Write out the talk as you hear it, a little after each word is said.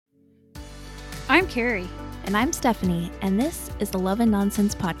I'm Carrie. And I'm Stephanie, and this is the Love and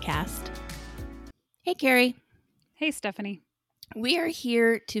Nonsense Podcast. Hey, Carrie. Hey, Stephanie. We are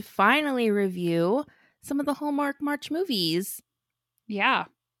here to finally review some of the Hallmark March movies. Yeah.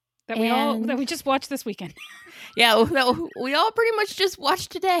 That we just watched this weekend. Yeah, we all pretty much just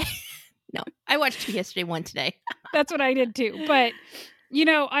watched today. No, I watched two yesterday, one today. That's what I did too. But,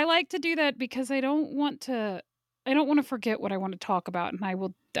 I like to do that because I don't want to forget what I want to talk about, and I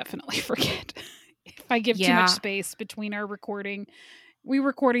will definitely forget if I give too much space between our recording. We're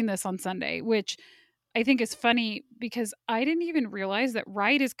recording this on Sunday, which I think is funny because I didn't even realize that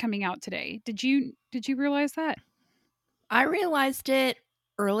Ride is coming out today. Did you realize that? I realized it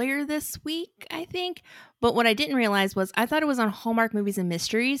earlier this week, I think. But what I didn't realize was I thought it was on Hallmark Movies and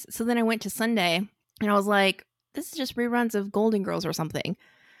Mysteries. So then I went to Sunday and I was like, this is just reruns of Golden Girls or something.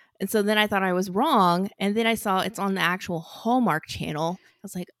 And so then I thought I was wrong. And then I saw it's on the actual Hallmark channel. I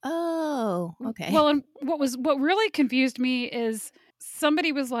was like, oh, okay. Well, and what really confused me is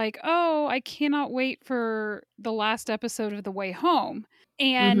somebody was like, oh, I cannot wait for the last episode of The Way Home.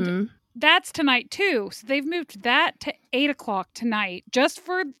 And that's tonight too. So they've moved that to 8:00 tonight just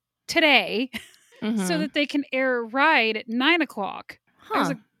for today so that they can air Ride at 9:00. I was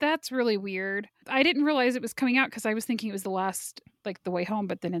like, that's really weird. I didn't realize it was coming out because I was thinking it was the last, like The Way Home.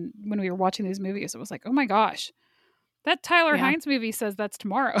 But then when we were watching these movies, it was like, oh my gosh, that Tyler Hines movie says that's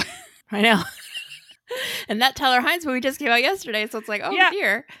tomorrow. I know. And that Tyler Hines movie just came out yesterday. So it's like, oh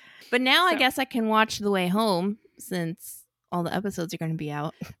dear. But now I guess I can watch The Way Home since all the episodes are going to be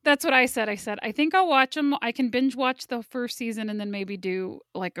out. That's what I said. I said, I think I'll watch them. I can binge watch the first season and then maybe do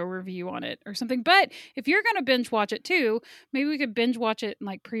like a review on it or something. But if you're going to binge watch it too, maybe we could binge watch it and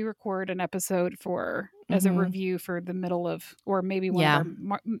like pre-record an episode as a review for the middle of, or maybe one of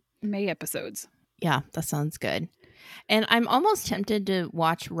our May episodes. Yeah, that sounds good. And I'm almost tempted to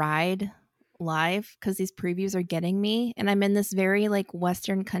watch Ride live because these previews are getting me. And I'm in this very like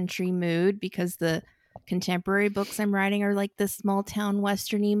Western country mood because the contemporary books I'm writing are like this small town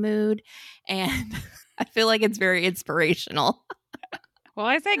westerny mood, and I feel like it's very inspirational. Well,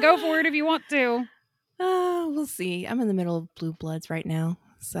 I say go for it if you want to. We'll see. I'm in the middle of Blue Bloods right now,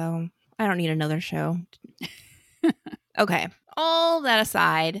 so I don't need another show. Okay, all that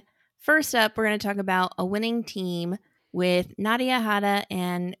aside, first up we're going to talk about a winning team with Nadia Hada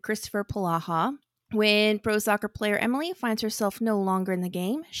and Christopher Polaha. When pro soccer player Emily finds herself no longer in the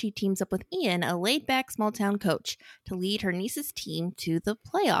game, she teams up with Ian, a laid-back small-town coach, to lead her niece's team to the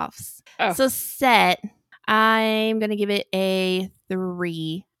playoffs. Oh. So set, I'm going to give it a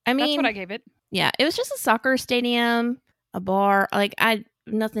 3. I mean, that's what I gave it. Yeah, it was just a soccer stadium, a bar,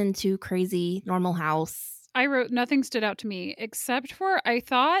 nothing too crazy, normal house. I wrote nothing stood out to me except for I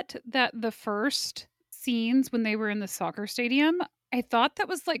thought that the first scenes when they were in the soccer stadium, I thought that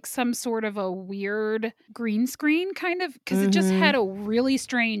was like some sort of a weird green screen kind of, because it just had a really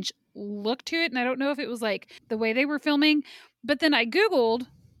strange look to it. And I don't know if it was like the way they were filming, but then I Googled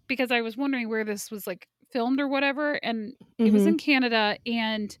because I was wondering where this was like filmed or whatever. And it was in Canada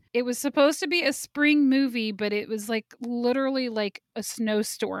and it was supposed to be a spring movie, but it was like literally like a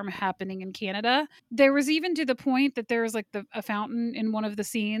snowstorm happening in Canada. There was even to the point that there was like a fountain in one of the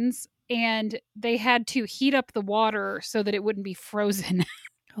scenes. And they had to heat up the water so that it wouldn't be frozen.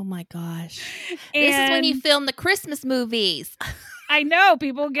 Oh my gosh. This is when you film the Christmas movies. I know,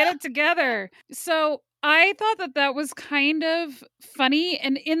 people get it together. So I thought that was kind of funny.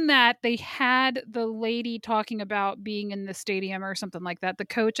 And in that, they had the lady talking about being in the stadium or something like that. The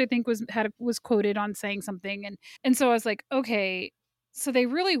coach, I think, was quoted on saying something. And so I was like, okay, so they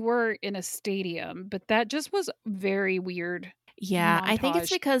really were in a stadium. But that just was very weird. Yeah, I think it's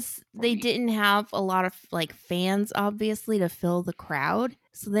because they didn't have a lot of like fans, obviously, to fill the crowd.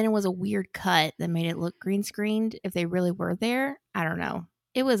 So then it was a weird cut that made it look green screened if they really were there. I don't know.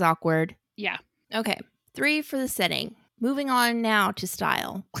 It was awkward. Yeah. Okay, 3 for the setting. Moving on now to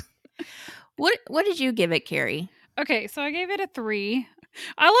style. What did you give it, Carrie? Okay, so I gave it a 3.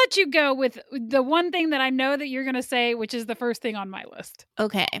 I'll let you go with the one thing that I know that you're going to say, which is the first thing on my list.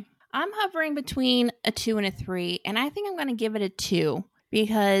 Okay. I'm hovering between a 2 and a 3, and I think I'm going to give it a 2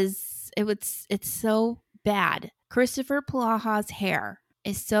 because it's so bad. Christopher Polaha's hair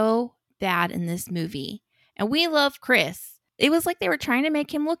is so bad in this movie, and we love Chris. It was like they were trying to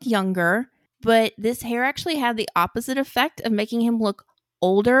make him look younger, but this hair actually had the opposite effect of making him look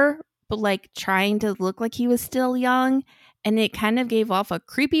older, but like trying to look like he was still young, and it kind of gave off a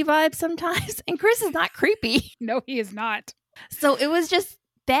creepy vibe sometimes, and Chris is not creepy. No, he is not. So it was just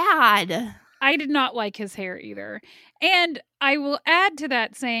bad. I did not like his hair either. And I will add to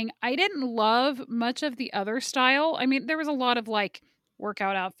that saying I didn't love much of the other style. I mean, there was a lot of like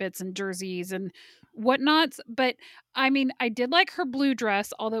workout outfits and jerseys and whatnots. But I mean, I did like her blue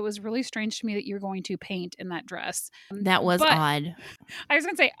dress, although it was really strange to me that you're going to paint in that dress. That was But odd. I was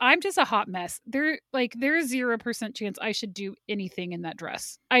gonna say, I'm just a hot mess. There's 0% chance I should do anything in that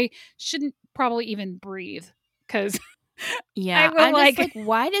dress. I shouldn't probably even breathe because I Yeah, will I'm just like, like,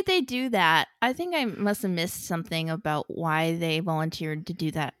 why did they do that? I think I must have missed something about why they volunteered to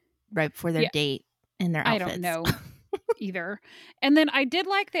do that right before their yeah, date in their I don't outfits. know either. And then I did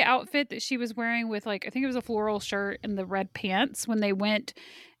like the outfit that she was wearing with like, I think it was a floral shirt and the red pants when they went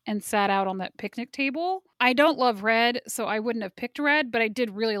and sat out on that picnic table. I don't love red, so I wouldn't have picked red, but I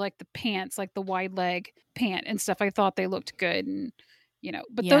did really like the pants, like the wide leg pant and stuff. I thought they looked good and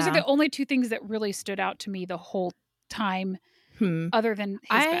but those are Yeah. the only two things that really stood out to me the whole time Hmm. other than his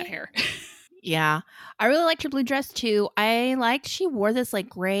bad I hair. Yeah. I really liked her blue dress too. I liked she wore this like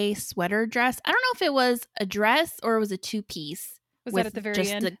gray sweater dress. I don't know if it was a dress or it was a two-piece Was that with at the very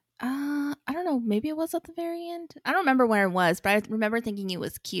just end? the I don't know, maybe it was at the very end. I don't remember where it was, but I remember thinking it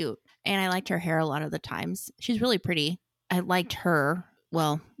was cute. And I liked her hair a lot of the times. She's really pretty. I liked her.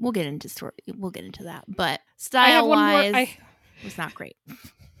 Well, we'll get into story. We'll get into that. But I have one more style-wise, was not great.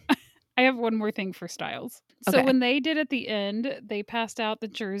 I have one more thing for styles. So Okay. when they did at the end, they passed out the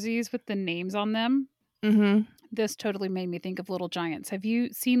jerseys with the names on them. Mhm. This totally made me think of Little Giants. Have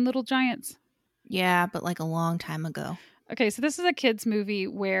you seen Little Giants? Yeah, but like a long time ago. Okay, so this is a kids movie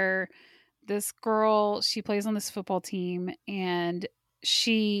where this girl, she plays on this football team and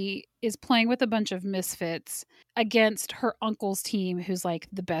she is playing with a bunch of misfits against her uncle's team who's like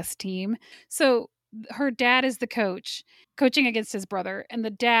the best team. So her dad is the coach coaching against his brother and the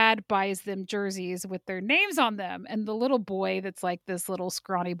dad buys them jerseys with their names on them and the little boy that's like this little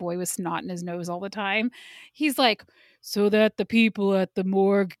scrawny boy with snot in his nose all the time, he's like, so that the people at the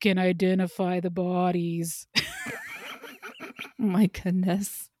morgue can identify the bodies. Oh my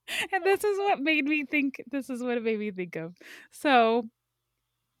goodness. And this is what it made me think of. So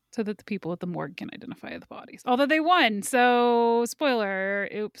that the people at the morgue can identify the bodies. Although they won, so spoiler,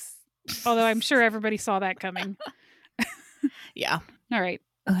 oops. Although I'm sure everybody saw that coming. Yeah. All right.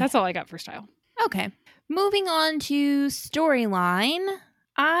 Okay. That's all I got for style. Okay. Moving on to storyline.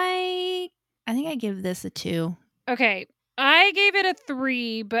 I think I give this a 2. Okay. I gave it a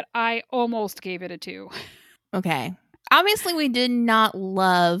 3, but I almost gave it a 2. Okay. Obviously we did not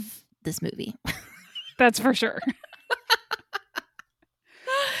love this movie. That's for sure.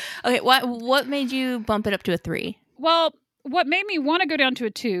 Okay, what made you bump it up to a 3? Well, what made me want to go down to a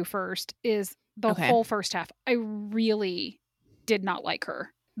 2 first is the Okay. whole first half. I really did not like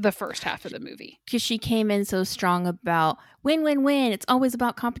her the first half of the movie. Because she came in so strong about win, win, win. It's always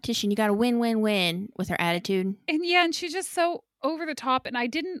about competition. You got to win, win, win with her attitude. And yeah, and she's just so over the top and I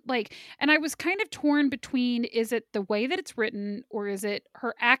didn't like, and I was kind of torn between, is it the way that it's written or is it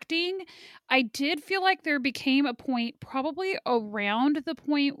her acting? I did feel like there became a point probably around the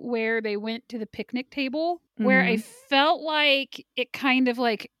point where they went to the picnic table where I felt like it kind of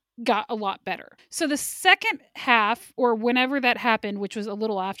like got a lot better. So the second half or whenever that happened, which was a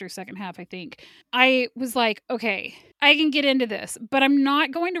little after second half, I think, I was like, okay, I can get into this, but I'm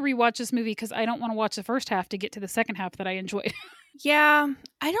not going to rewatch this movie because I don't want to watch the first half to get to the second half that I enjoyed. Yeah,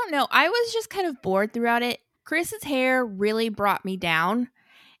 I don't know. I was just kind of bored throughout it. Chris's hair really brought me down.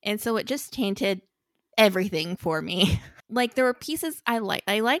 And so it just tainted everything for me. Like there were pieces I liked.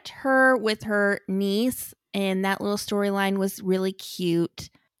 I liked her with her niece, and that little storyline was really cute.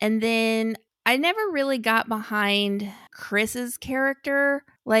 And then I never really got behind Chris's character.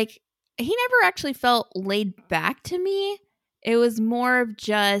 Like he never actually felt laid back to me. It was more of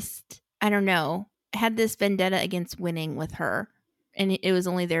just, I don't know, had this vendetta against winning with her. And it was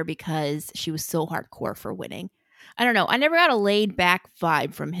only there because she was so hardcore for winning. I don't know. I never got a laid back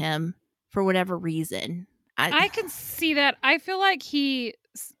vibe from him for whatever reason. I can see that. I feel like he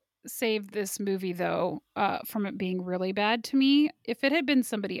saved this movie though from it being really bad to me. If it had been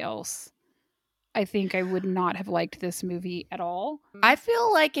somebody else, I think I would not have liked this movie at all. I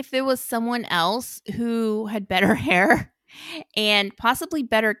feel like if there was someone else who had better hair and possibly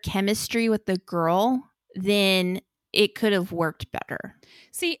better chemistry with the girl, then it could have worked better.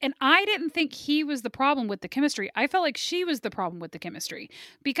 See, and I didn't think he was the problem with the chemistry. I felt like she was the problem with the chemistry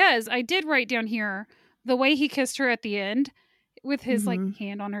because I did write down here the way he kissed her at the end with his like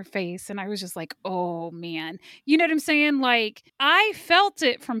hand on her face and I was just like, "Oh man." You know what I'm saying? Like I felt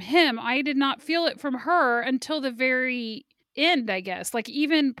it from him. I did not feel it from her until the very end, I guess. Like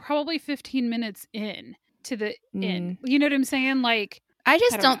even probably 15 minutes in to the end. You know what I'm saying? Like I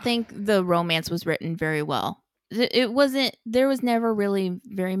just don't think the romance was written very well. It wasn't, there was never really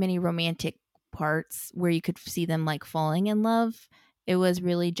very many romantic parts where you could see them like falling in love. it was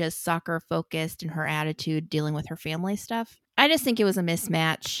really just soccer focused and her attitude dealing with her family stuff. I just think it was a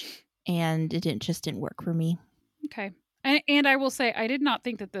mismatch and it didn't work for me. Okay. And I will say, I did not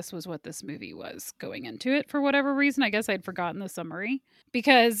think that this was what this movie was going into it for whatever reason. I guess I'd forgotten the summary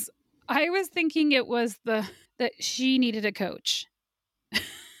because I was thinking it was that she needed a coach.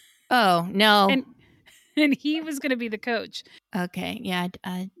 Oh, no. And he was going to be the coach. Okay. Yeah.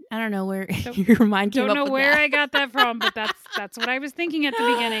 I don't know where your mind came up with that. Don't know where I got that from, but that's what I was thinking at the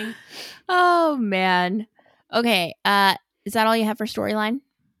beginning. Oh, man. Okay. Is that all you have for storyline?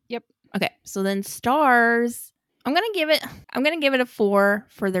 Yep. Okay. So then stars, I'm going to give it a 4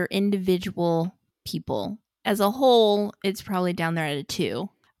 for their individual people. As a whole, it's probably down there at a 2.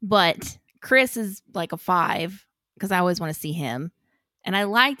 But Chris is like a 5 because I always want to see him. And I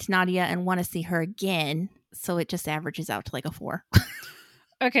liked Nadia and want to see her again. So it just averages out to like a 4.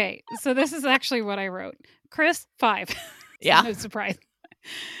 Okay. So this is actually what I wrote. Chris, 5. Yeah. No surprise.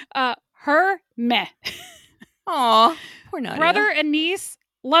 Her, meh. Aw, poor Nadia. Brother and niece,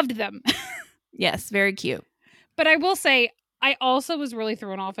 loved them. Yes, very cute. But I will say, I also was really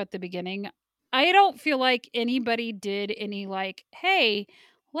thrown off at the beginning. I don't feel like anybody did any like, hey,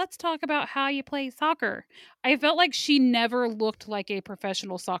 let's talk about how you play soccer. I felt like she never looked like a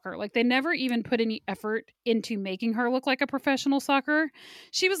professional soccer. Like they never even put any effort into making her look like a professional soccer.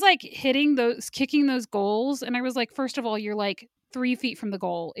 She was like kicking those goals. And I was like, first of all, you're like 3 feet from the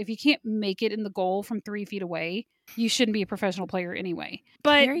goal. If you can't make it in the goal from 3 feet away, you shouldn't be a professional player anyway.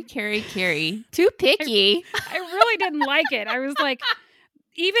 But Carrie. Too picky. I really didn't like it. I was like,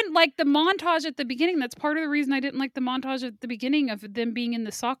 even like the montage at the beginning, that's part of the reason I didn't like the montage at the beginning of them being in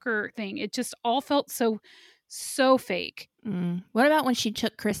the soccer thing. It just all felt so fake. What about when she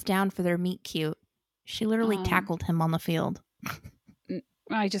took Chris down for their meet cute? She literally tackled him on the field.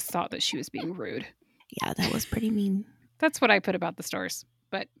 I just thought that she was being rude. Yeah, that was pretty mean. That's what I put about the stars.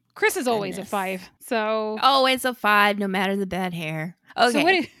 But Chris is always a 5. So always a 5, no matter the bad hair. Okay. So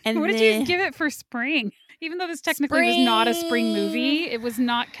what did you give it for spring? Even though this technically was not a spring movie, it was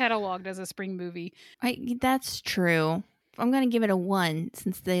not cataloged as a spring movie. That's true. I'm going to give it a 1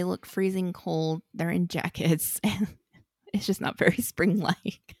 since they look freezing cold. They're in jackets. It's just not very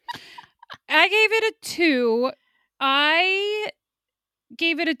spring-like. I gave it a 2. I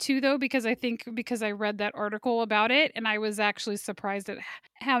gave it a 2 though because I read that article about it and I was actually surprised at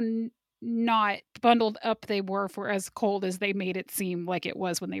how not bundled up they were for as cold as they made it seem like it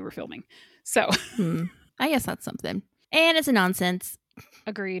was when they were filming. So I guess that's something. And it's a nonsense.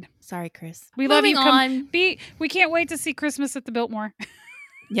 Agreed. Sorry, Chris. We love you. We can't wait to see Christmas at the Biltmore.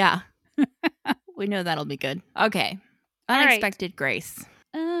 Yeah. We know that'll be good. Okay. Unexpected Grace.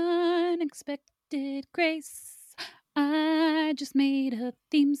 Unexpected Grace. I just made a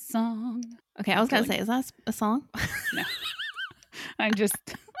theme song. Okay, I was going to say, is that a song? No. I'm just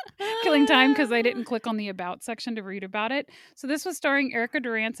killing time because I didn't click on the About section to read about it. So this was starring Erica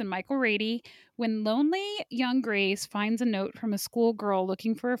Durance and Michael Rady. When lonely young Grace finds a note from a schoolgirl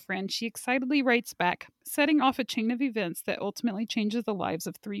looking for a friend, she excitedly writes back, setting off a chain of events that ultimately changes the lives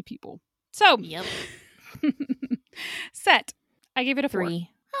of 3 people. So, yep. Set. I gave it a 3.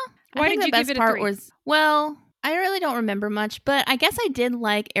 Huh. Why did you give it a 3? Well, I really don't remember much, but I guess I did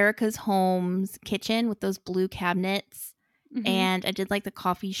like Erica's home's kitchen with those blue cabinets. Mm-hmm. And I did like the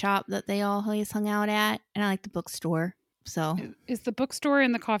coffee shop that they always hung out at. And I like the bookstore. So is the bookstore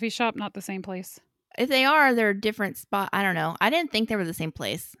and the coffee shop not the same place? If they are, they're a different spot. I don't know. I didn't think they were the same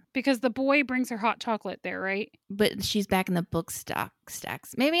place. Because the boy brings her hot chocolate there, right? But she's back in the book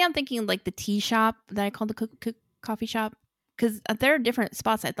stacks. Maybe I'm thinking like the tea shop that I called the coffee shop. Because they're different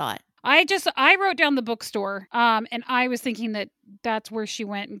spots, I thought. I wrote down the bookstore, and I was thinking that that's where she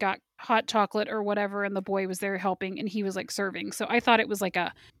went and got hot chocolate or whatever, and the boy was there helping, and he was like serving. So I thought it was like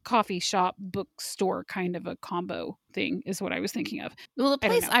a coffee shop bookstore kind of a combo thing is what I was thinking of. Well, the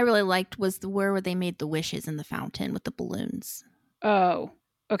place I really liked was where they made the wishes in the fountain with the balloons. Oh,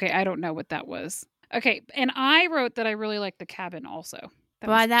 okay. I don't know what that was. Okay, and I wrote that I really liked the cabin also.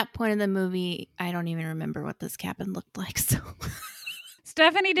 By that point in the movie, I don't even remember what this cabin looked like, so...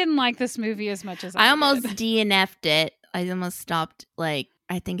 Stephanie didn't like this movie as much as I almost DNF'd it. I almost stopped, like,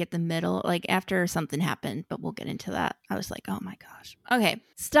 I think at the middle, like after something happened, but we'll get into that. I was like, oh my gosh. Okay.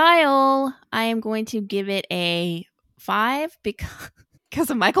 Style, I am going to give it a 5 because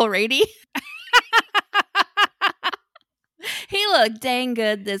of Michael Rady. He looked dang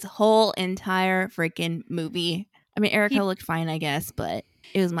good this whole entire freaking movie. I mean, Erica looked fine, I guess, but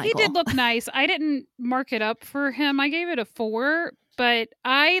it was Michael. He did look nice. I didn't mark it up for him. I gave it a 4. But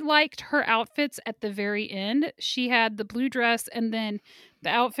I liked her outfits at the very end. She had the blue dress and then the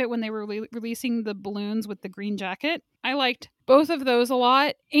outfit when they were releasing the balloons with the green jacket. I liked both of those a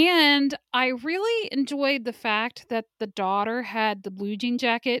lot. And I really enjoyed the fact that the daughter had the blue jean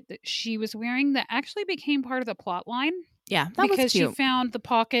jacket that she was wearing that actually became part of the plot line Yeah, that was because she cute. found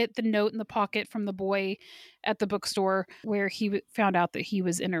the note in the pocket from the boy at the bookstore where he found out that he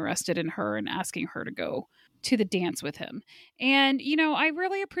was interested in her and asking her to go to the dance with him. And I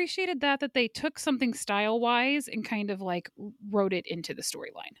really appreciated that they took something style wise and kind of like wrote it into the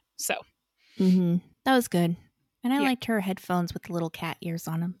storyline. So, That was good. And I yeah. liked her headphones with the little cat ears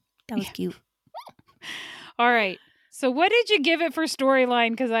on them. That was Yeah. cute. All right. So, what did you give it for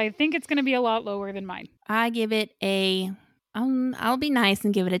storyline? Because I think it's going to be a lot lower than mine. I give it I'll be nice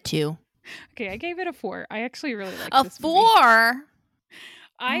and give it a 2. Okay, I gave it a 4. I actually really liked A this movie. 4?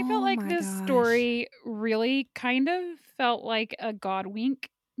 I felt Oh like my this gosh. story really kind of felt like a Godwink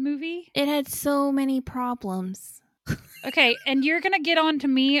movie. It had so many problems. Okay, and you're going to get on to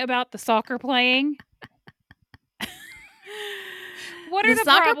me about the soccer playing. What are The the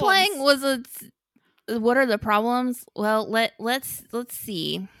soccer problems? playing was what are the problems? Well, let's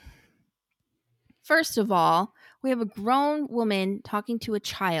see. First of all, we have a grown woman talking to a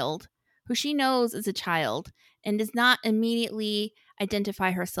child who she knows is a child and does not immediately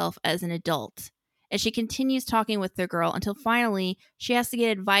identify herself as an adult. And she continues talking with the girl until finally she has to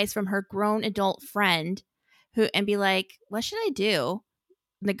get advice from her grown adult friend and be like, "What should I do?"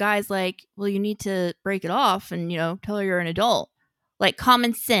 And the guy's like, "Well, you need to break it off and, tell her you're an adult." Like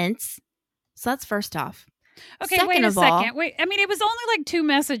common sense. So that's first off. Okay, wait Second a of all, second. Wait, I mean, it was only like 2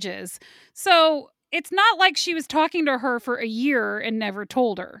 messages. So it's not like she was talking to her for a year and never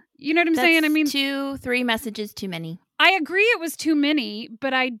told her. You know what I'm saying? I that's mean, 2, 3 messages too many. I agree it was too many,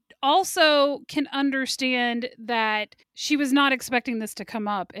 but I also can understand that she was not expecting this to come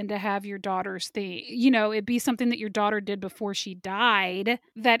up and to have your daughter's thing, it be something that your daughter did before she died,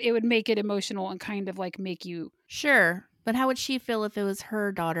 that it would make it emotional and kind of like make you. Sure, but how would she feel if it was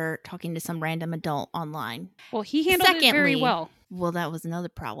her daughter talking to some random adult online? Well, he handled it very Secondly, well. well, that was another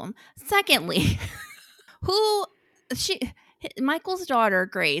problem. Secondly, who she Michael's daughter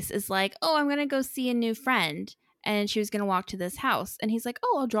Grace is like, "Oh, I'm going to go see a new friend." And she was going to walk to this house. And he's like,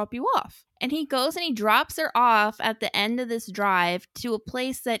 "Oh, I'll drop you off." And he goes and he drops her off at the end of this drive to a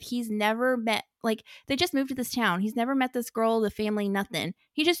place that he's never met. Like, they just moved to this town. He's never met this girl, the family, nothing.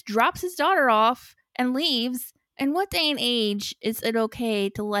 He just drops his daughter off and leaves. And what day and age is it okay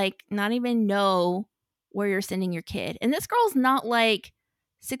to, like, not even know where you're sending your kid? And this girl's not like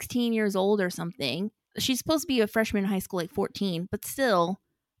 16 years old or something. She's supposed to be a freshman in high school, like 14, but still,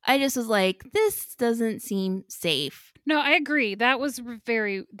 I just was like, this doesn't seem safe. No, I agree. That was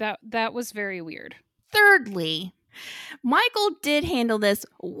that was very weird. Thirdly, Michael did handle this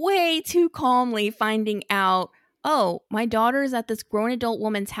way too calmly, finding out, oh, my daughter is at this grown adult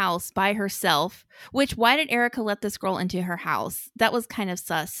woman's house by herself, which why did Erica let this girl into her house? That was kind of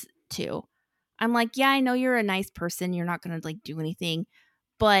sus too. I'm like, yeah, I know you're a nice person. You're not going to like do anything,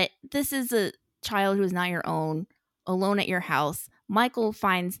 but this is a child who is not your own, alone at your house. Michael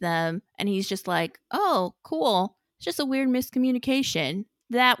finds them and he's just like, oh, cool. It's just a weird miscommunication.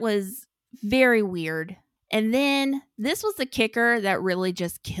 That was very weird. And then this was the kicker that really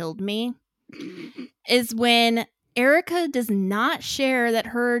just killed me is when Erica does not share that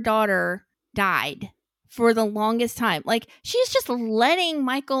her daughter died for the longest time. Like, she's just letting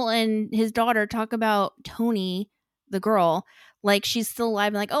Michael and his daughter talk about Tony, the girl, like she's still alive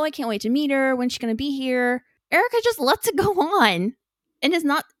and like, oh, I can't wait to meet her. When's she going to be here? Erica just lets it go on and is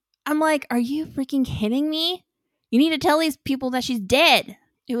not. I'm like, are you freaking kidding me? You need to tell these people that she's dead.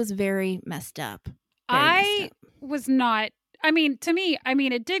 It was very messed up. Very messed I up. was not. I mean, to me,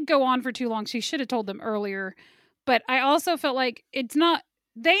 it did go on for too long. She should have told them earlier. But I also felt like it's not.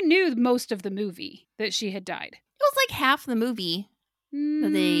 They knew most of the movie that she had died. It was like half the movie.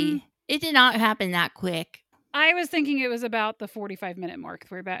 Mm, It did not happen that quick. I was thinking it was about the 45-minute mark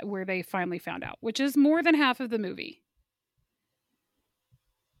where they finally found out, which is more than half of the movie.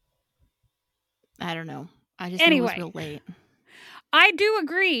 I don't know. I just knew it was Anyway, real late. I do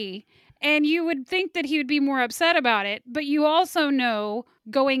agree. And you would think that he would be more upset about it, but you also know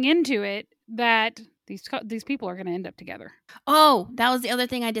going into it that these people are going to end up together. Oh, that was the other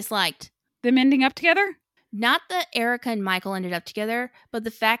thing I disliked. Them ending up together? Not that Erica and Michael ended up together, but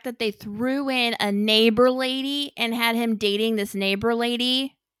the fact that they threw in a neighbor lady and had him dating this neighbor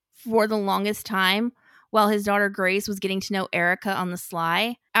lady for the longest time while his daughter Grace was getting to know Erica on the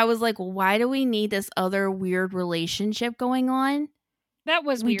sly. I was like, why do we need this other weird relationship going on? That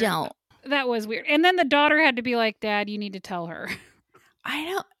was We weird. don't. That was weird. And then the daughter had to be like, Dad, you need to tell her.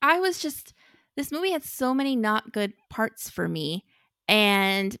 I was just, this movie had so many not good parts for me.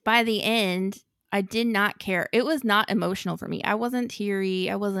 And by the end, I did not care. It was not emotional for me. I wasn't teary.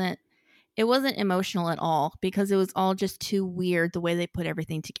 It wasn't emotional at all because it was all just too weird the way they put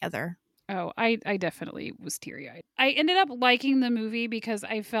everything together. Oh, I definitely was teary-eyed. I ended up liking the movie because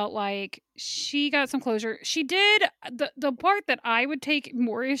I felt like she got some closure. She did the part that I would take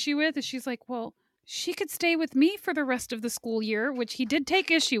more issue with is she's like, "Well, she could stay with me for the rest of the school year," which he did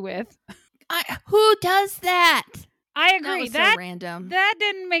take issue with. Who does that? I That agree. was so random. That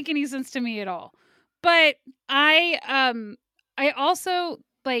didn't make any sense to me at all. But I also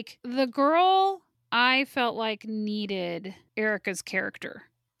like the girl I felt like needed Erica's character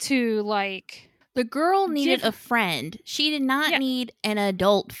to like The girl needed give a friend. She did not yeah. need an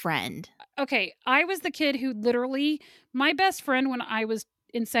adult friend. Okay, I was the kid who literally my best friend when I was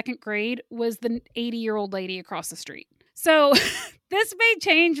in second grade was the 80-year-old lady across the street. So this may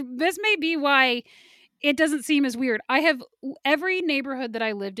change. This may be why it doesn't seem as weird. I have every neighborhood that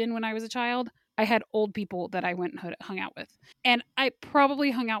I lived in when I was a child, I had old people that I went and hung out with. And I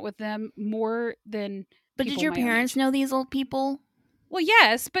probably hung out with them more than But did people your my own parents age. know these old people? Well,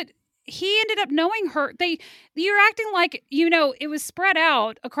 yes, but he ended up knowing her. You're acting like, it was spread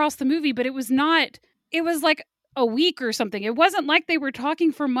out across the movie, but it was not. It was like a week or something. It wasn't like they were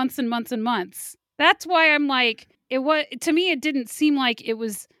talking for months and months and months. That's why I'm like, it was to me it didn't seem like it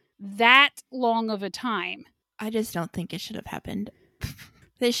was that long of a time. I just don't think it should have happened.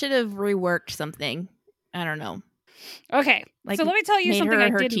 They should have reworked something. I don't know. Okay, Like so let me tell you made something her I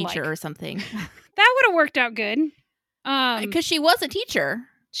her didn't teacher like. or something. That would have worked out good. Because she was a teacher.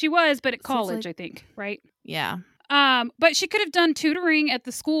 She was, but at So it's college, like- I think, right? Yeah. But she could have done tutoring at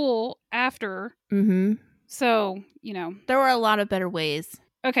the school after. Mm-hmm. So, There were a lot of better ways.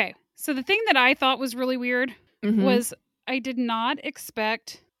 Okay, so the thing that I thought was really weird Mm-hmm. was I did not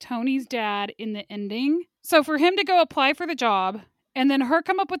expect Tony's dad in the ending. So for him to go apply for the job and then her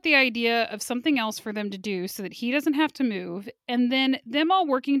come up with the idea of something else for them to do so that he doesn't have to move, and then them all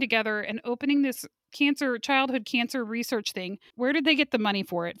working together and opening this childhood cancer research thing. Where did they get the money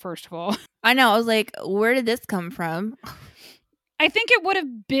for it, first of all? I know. I was like, where did this come from? I think it would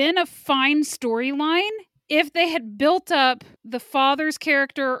have been a fine storyline if they had built up the father's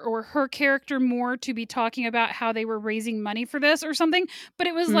character or her character more to be talking about how they were raising money for this or something, but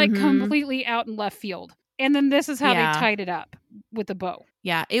it was like completely out in left field. And then this is how they tied it up with a bow.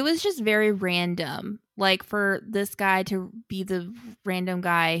 Yeah, it was just very random. Like for this guy to be the random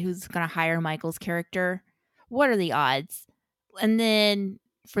guy who's going to hire Michael's character, what are the odds? And then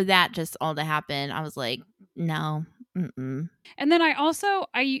for that just all to happen, I was like, no. Mm-mm. And then I also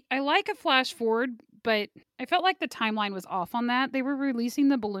I like a flash forward, but I felt like the timeline was off on that. They were releasing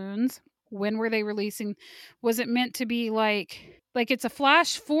the balloons. When were they releasing? Was it meant to be like it's a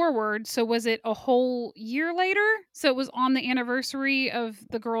flash forward, so was it a whole year later? So it was on the anniversary of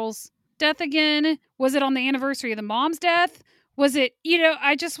the girl's death again? Was it on the anniversary of the mom's death? Was it,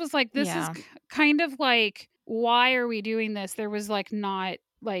 I just was like, this is kind of like, why are we doing this? There was like not,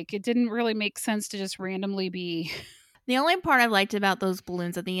 like, it didn't really make sense to just randomly be. The only part I liked about those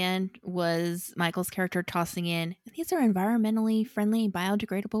balloons at the end was Michael's character tossing in, these are environmentally friendly,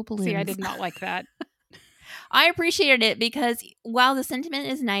 biodegradable balloons. See, I did not like that. I appreciated it because while the sentiment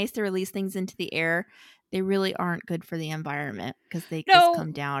is nice to release things into the air, they really aren't good for the environment because they just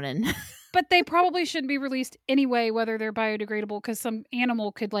come down and... But they probably shouldn't be released anyway, whether they're biodegradable, because some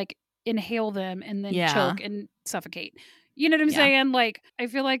animal could like inhale them and then choke and suffocate. You know what I'm saying? Like, I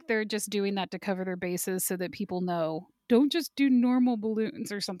feel like they're just doing that to cover their bases so that people know, don't just do normal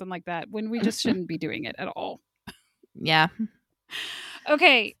balloons or something like that, when we just shouldn't be doing it at all. Yeah.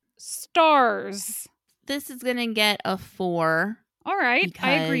 Okay, stars. This is going to get a 4. All right,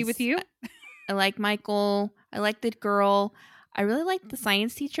 I agree with you. I like Michael. I like the girl. I really liked the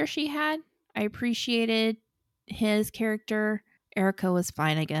science teacher she had. I appreciated his character. Erica was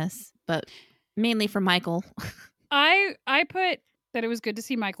fine, I guess, but mainly for Michael. I put that it was good to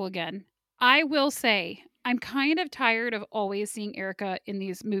see Michael again. I will say I'm kind of tired of always seeing Erica in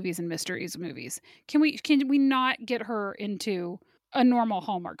these movies and mysteries movies. Can we not get her into a normal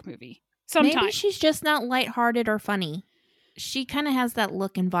Hallmark movie sometime? Maybe she's just not lighthearted or funny. She kind of has that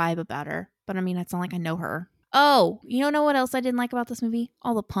look and vibe about her, but I mean, it's not like I know her. Oh, you know what else I didn't like about this movie?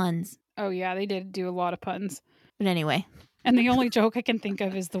 All the puns. Oh yeah, they did do a lot of puns. But anyway. And the only joke I can think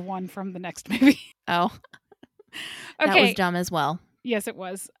of is the one from the next movie. Oh. Okay. That was dumb as well. Yes, it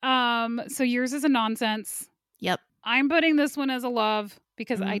was. So yours is a nonsense. Yep. I'm putting this one as a love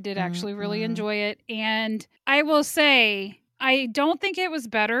because I did actually really enjoy it. And I will say, I don't think it was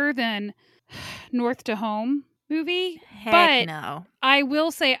better than North to Home movie. Heck no. I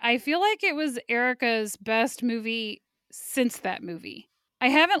will say, I feel like it was Erica's best movie since that movie. I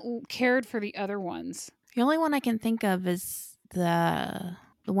haven't cared for the other ones. The only one I can think of is the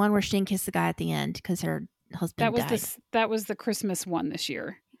one where she didn't kiss the guy at the end because her husband died. That was the Christmas one this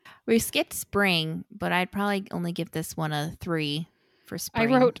year. We skipped spring, but I'd probably only give this one a 3 for I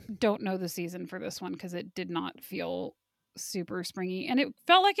spring. wrote don't know the season for this one because it did not feel super springy. And it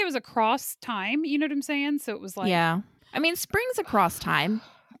felt like it was across time, you know what I'm saying? So it was like Yeah. I mean, spring's across time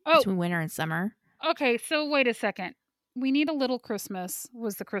oh, between winter and summer. okay, so wait a second. We Need a Little Christmas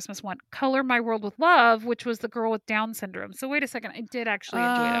was the Christmas one. Color My World with Love, which was the girl with Down syndrome. So wait a second. I did actually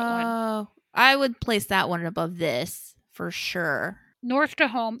enjoy that one. I would place that one above this for sure. North to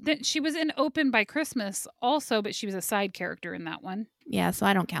Home. Then she was in Open by Christmas also, but she was a side character in that one. Yeah, so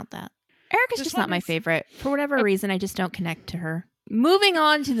I don't count that. Erica's Just just not wanted my to favorite. For whatever Okay. reason, I just don't connect to her. Moving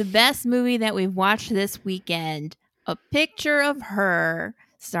on to the best movie that we've watched this weekend, A Picture of Her,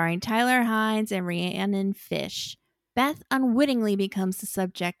 starring Tyler Hines and Rhiannon Fish. Beth unwittingly becomes the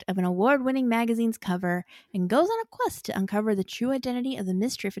subject of an award-winning magazine's cover and goes on a quest to uncover the true identity of the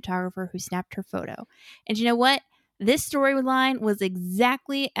mystery photographer who snapped her photo. And you know what? This storyline was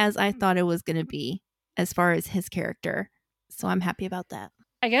exactly as I thought it was going to be as far as his character. So I'm happy about that.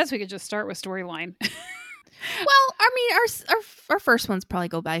 I guess we could just start with storyline. Well, I mean, our first ones probably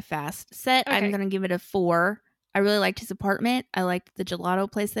go by fast. Set, I'm Okay. going to give it a 4. I really liked his apartment. I liked the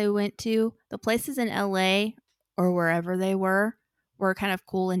gelato place they went to. The places in LA or wherever they were kind of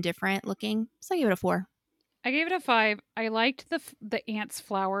cool and different looking. So I give it a 4. I gave it a 5. I liked the Aunt's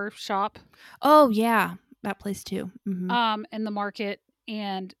Flower shop Oh, yeah. That place too. Mm-hmm. in the market,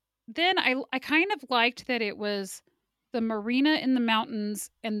 and then I kind of liked that it was the marina in the mountains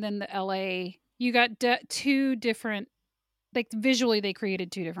and then the LA. You got two different, like, visually they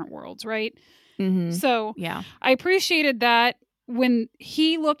created two different worlds, right? Mm-hmm. So Yeah. I appreciated that. When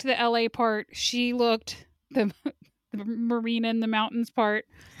he looked the LA part, she looked the the marina in the mountains part,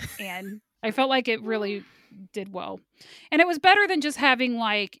 and I felt like it really did well. And it was better than just having,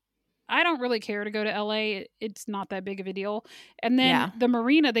 like, I don't really care to go to LA. It's not that big of a deal. And then Yeah. the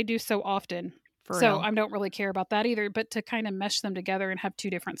marina they do so often. For So real. I don't really care about that either, but to kind of mesh them together and have two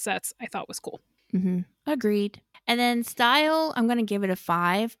different sets, I thought was cool. Mm-hmm. Agreed. And then style, I'm going to give it a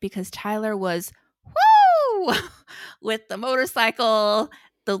 5 because Tyler was woo with the motorcycle,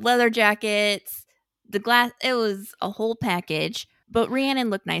 the leather jackets, the glass. It was a whole package. But Rhiannon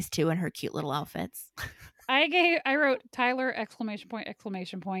looked nice too in her cute little outfits. I wrote Tyler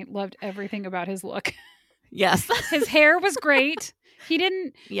exclamation point, loved everything about his look. Yes. His hair was great. He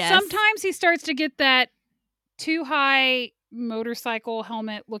didn't Yes. Sometimes he starts to get that too high motorcycle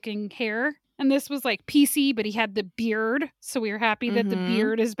helmet looking hair. And this was like PC, but he had the beard. So we were happy that the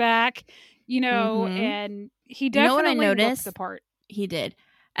beard is back, and he You know what I definitely looked noticed? the part. He did.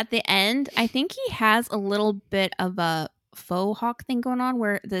 At the end, I think he has a little bit of a faux hawk thing going on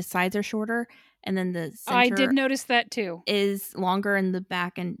where the sides are shorter and then the I did center notice that too. is longer in the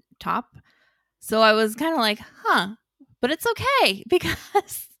back and top. So I was kind of like, huh. But it's okay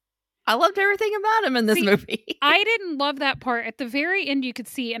because I loved everything about him in this movie. I didn't love that part. At the very end, you could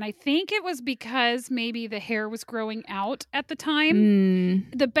see, and I think it was because maybe the hair was growing out at the time.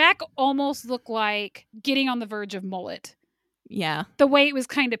 The back almost looked like getting on the verge of mullet. Yeah. The way it was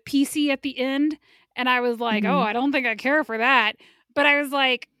kind of PC at the end. And I was like, oh, I don't think I care for that. But I was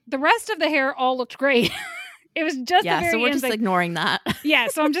like, the rest of the hair all looked great. It was just the very so we're end, just ignoring that. Yeah,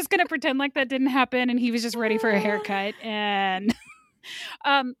 so I'm just going to pretend like that didn't happen and he was just ready for a haircut. And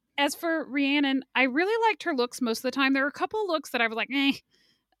as for Rhiannon, I really liked her looks most of the time. There were a couple looks that I was like,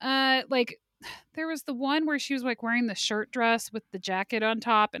 like there was the one where she was like wearing the shirt dress with the jacket on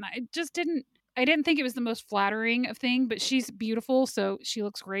top, and I didn't think it was the most flattering of thing, but she's beautiful, so she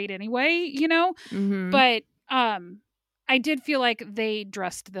looks great anyway, Mm-hmm. But I did feel like they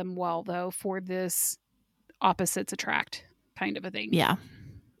dressed them well though for this opposites attract kind of a thing. Yeah.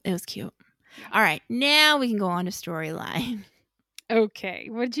 It was cute. Yeah. All right. Now we can go on to storyline. Okay.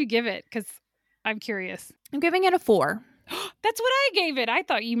 What did you give it? Because I'm curious. I'm giving it a 4. That's what I gave it. I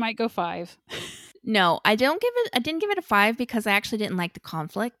thought you might go 5. No, I didn't give it a 5 because I actually didn't like the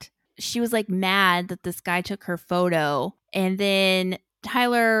conflict. She was like mad that this guy took her photo, and then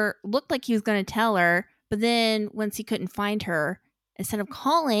Tyler looked like he was going to tell her, but then once he couldn't find her, instead of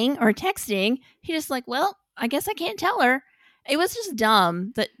calling or texting, he just like, well, I guess I can't tell her. It was just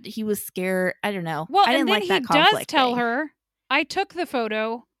dumb that he was scared. I don't know. Well, I didn't like that conflict. He does tell her, I took the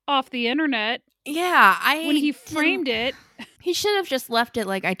photo off the internet. Yeah, when he framed it. He should have just left it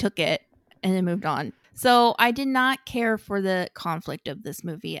like I took it and then moved on. So I did not care for the conflict of this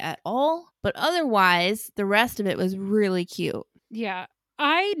movie at all. But otherwise, the rest of it was really cute. Yeah.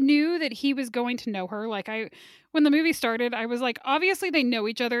 I knew that he was going to know her. When the movie started, I was like, obviously they know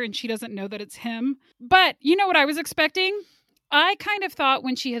each other and she doesn't know that it's him. But you know what I was expecting? I kind of thought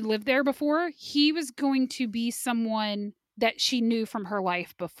when she had lived there before, he was going to be someone that she knew from her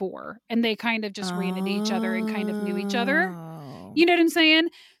life before. And they kind of just ran into each other and kind of knew each other. Oh. You know what I'm saying?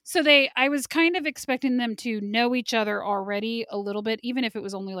 So I was kind of expecting them to know each other already a little bit, even if it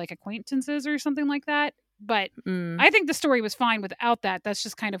was only like acquaintances or something like that. But Mm. I think the story was fine without that. That's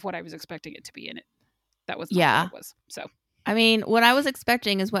just kind of what I was expecting it to be in it. That was not what Yeah. it was. So I mean, what I was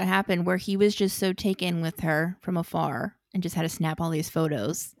expecting is what happened where he was just so taken with her from afar and just had to snap all these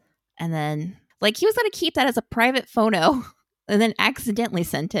photos. And then, like, he was going to keep that as a private photo and then accidentally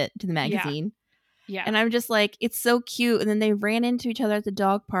sent it to the yeah. magazine. Yeah. And I'm just like, it's so cute. And then they ran into each other at the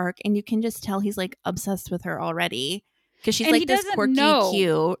dog park, and you can just tell he's like obsessed with her already because she's And he like this doesn't quirky, know.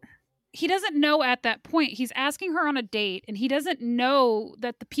 cute. He doesn't know at that point. He's asking her on a date and he doesn't know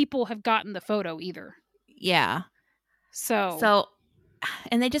that the people have gotten the photo either. Yeah. So, So,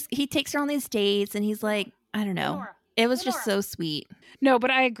 and he takes her on these dates, and he's like, I don't know. It was just so sweet. no, but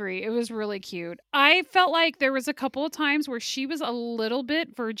I agree. It was really cute. I felt like there was a couple of times where she was a little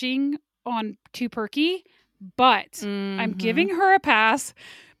bit verging on too perky, but I'm Mm-hmm. giving her a pass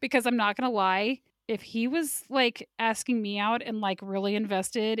because I'm not going to lie. If he was like asking me out and like really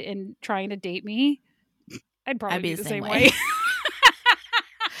invested in trying to date me, I'd probably I'd be be the the same same way. way.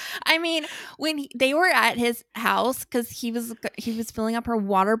 I mean, when they were at his house because he was filling up her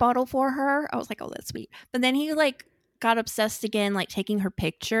water bottle for her, I was like, oh, that's sweet. But then he like got obsessed again, like taking her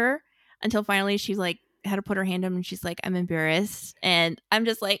picture until finally she's like had to put her hand up and she's like, I'm embarrassed, and I'm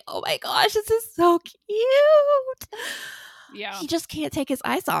just like, oh my gosh, this is so cute. Yeah. He just can't take his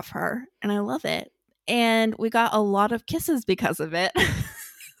eyes off her, and I love it. And we got a lot of kisses because of it.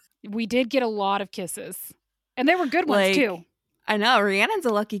 We did get a lot of kisses. And they were good ones Like, too. I know Rhiannon's a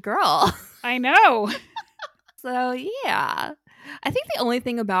lucky girl. I know. So, yeah. I think the only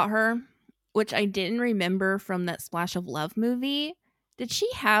thing about her, which I didn't remember from that Splash of Love movie, did she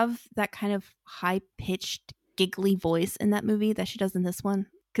have that kind of high pitched, giggly voice in that movie that she does in this one?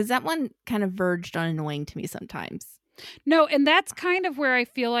 Because that one kind of verged on annoying to me sometimes. No, and that's kind of where I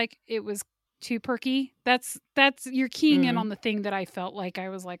feel like it was too perky. That's you're keying in Mm. on the thing that I felt like I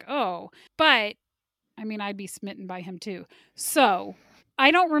was like, "Oh." But I mean, I'd be smitten by him too. So,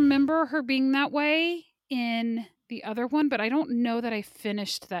 I don't remember her being that way in the other one, but I don't know that I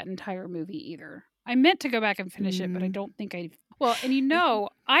finished that entire movie either. I meant to go back and finish it, but I Mm. don't think I. Well, and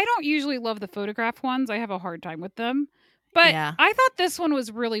I don't usually love the photograph ones. I have a hard time with them. But Yeah. I thought this one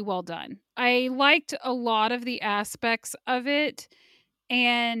was really well done. I liked a lot of the aspects of it,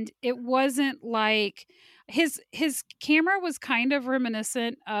 and it wasn't like his camera was kind of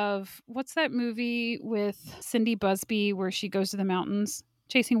reminiscent of what's that movie with Cindy Busby where she goes to the mountains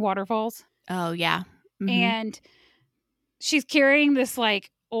chasing waterfalls, Oh, yeah. Mm-hmm. and she's carrying this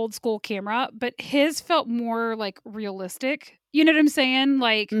like old school camera, but his felt more like realistic. You know what I'm saying?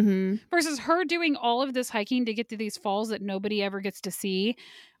 Like Mm-hmm. versus her doing all of this hiking to get to these falls that nobody ever gets to see.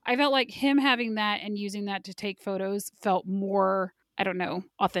 I felt like him having that and using that to take photos felt more, I don't know,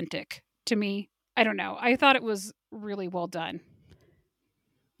 authentic to me. I don't know. I thought it was really well done.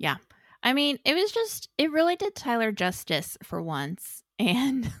 Yeah. I mean, it really did Tyler justice for once.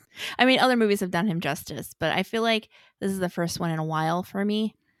 And I mean, other movies have done him justice, but I feel like this is the first one in a while for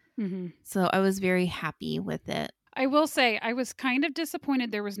me. Mm-hmm. So I was very happy with it. I will say I was kind of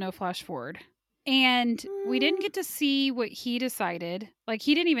disappointed there was no flash forward. And we didn't get to see what he decided. Like,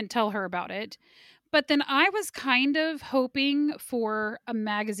 he didn't even tell her about it. But then I was kind of hoping for a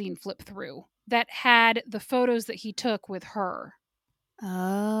magazine flip through that had the photos that he took with her. You know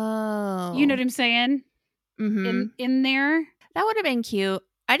Oh. what I'm saying? Mm-hmm. In there. That would have been cute.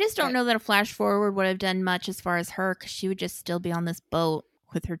 I just don't But know that a flash forward would have done much as far as her because she would just still be on this boat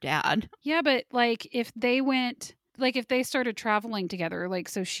with her dad. yeah, but like if they went like if they started traveling together, like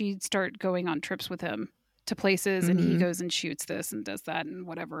so she'd start going on trips with him to places and he Mm-hmm. goes and shoots this and does that and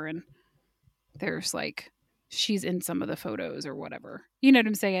whatever and there's like she's in some of the photos or whatever. You know what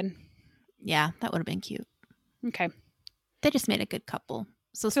I'm saying? Yeah, that would have been cute. Okay. They just made a good couple.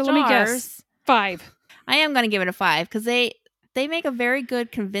 So Let me guess. stars, 5. I am going to give it a 5 because they make a very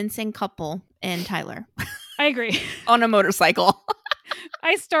good, convincing couple in Tyler I agree. on a motorcycle.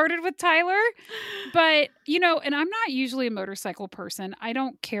 I started with Tyler, but and I'm not usually a motorcycle person. I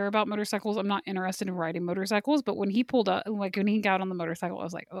don't care about motorcycles. I'm not interested in riding motorcycles. But when he pulled up, like when he got on the motorcycle, I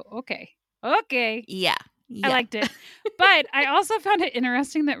was like, oh, okay. Okay. Yeah. I Yeah. liked it. But I also found it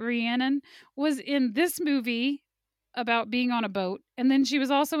interesting that Rhiannon was in this movie about being on a boat. And then she was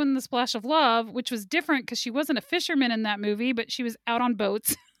also in The Splash of Love, which was different because she wasn't a fisherman in that movie, but she was out on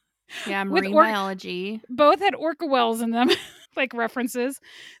boats Yeah, with marine biology. both had orca wells in them, like references.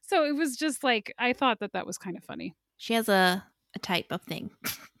 So it was just like, I thought that was kind of funny. She has a type of thing.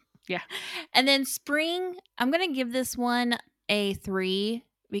 Yeah. And then spring, I'm going to give this one a 3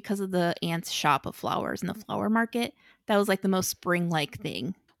 because of the aunt's shop of flowers in the flower market. That was like the most spring-like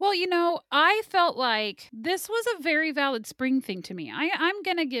thing. Well, I felt like this was a very valid spring thing to me. I'm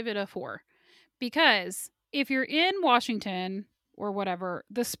going to give it a 4 because if you're in Washington or whatever,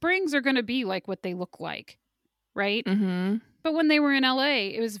 the springs are going to be like what they look like, right? Mm-hmm. But when they were in LA,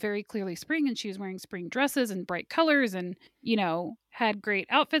 it was very clearly spring, and she was wearing spring dresses and bright colors and, had great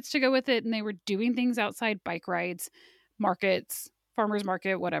outfits to go with it. And they were doing things outside, bike rides, markets, farmers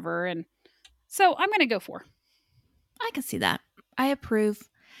market, whatever. And so I'm going to go 4. I can see that. I approve.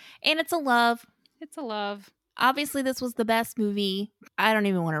 And it's a love. It's a love. Obviously, this was the best movie. I don't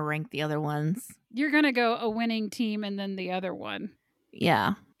even want to rank the other ones. You're going to go a winning team and then the other one.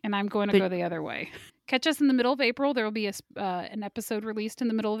 Yeah. And I'm going to go the other way. Catch us in the middle of April. There will be an episode released in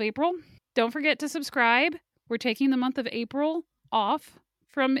the middle of April. Don't forget to subscribe. We're taking the month of April off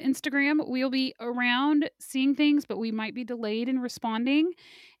from Instagram. We'll be around seeing things, but we might be delayed in responding.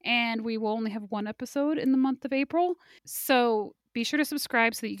 And we will only have one episode in the month of April. So be sure to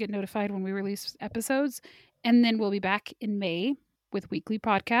subscribe so that you get notified when we release episodes. And then we'll be back in May with weekly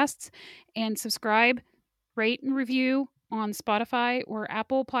podcasts. And subscribe, rate, and review on Spotify or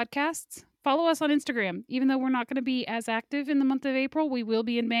Apple Podcasts. Follow us on Instagram. Even though we're not going to be as active in the month of April, we will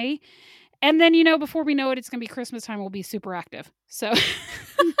be in May. And then, before we know it, it's going to be Christmas time. We'll be super active. So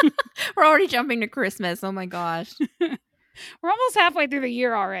we're already jumping to Christmas. Oh my gosh. We're almost halfway through the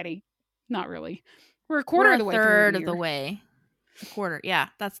year already. Not really. We're a quarter of the way through the year. Third of the way. A quarter. Yeah,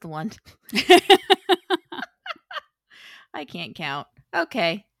 that's the one. I can't count.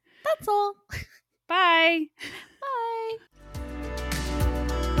 Okay. That's all. Bye.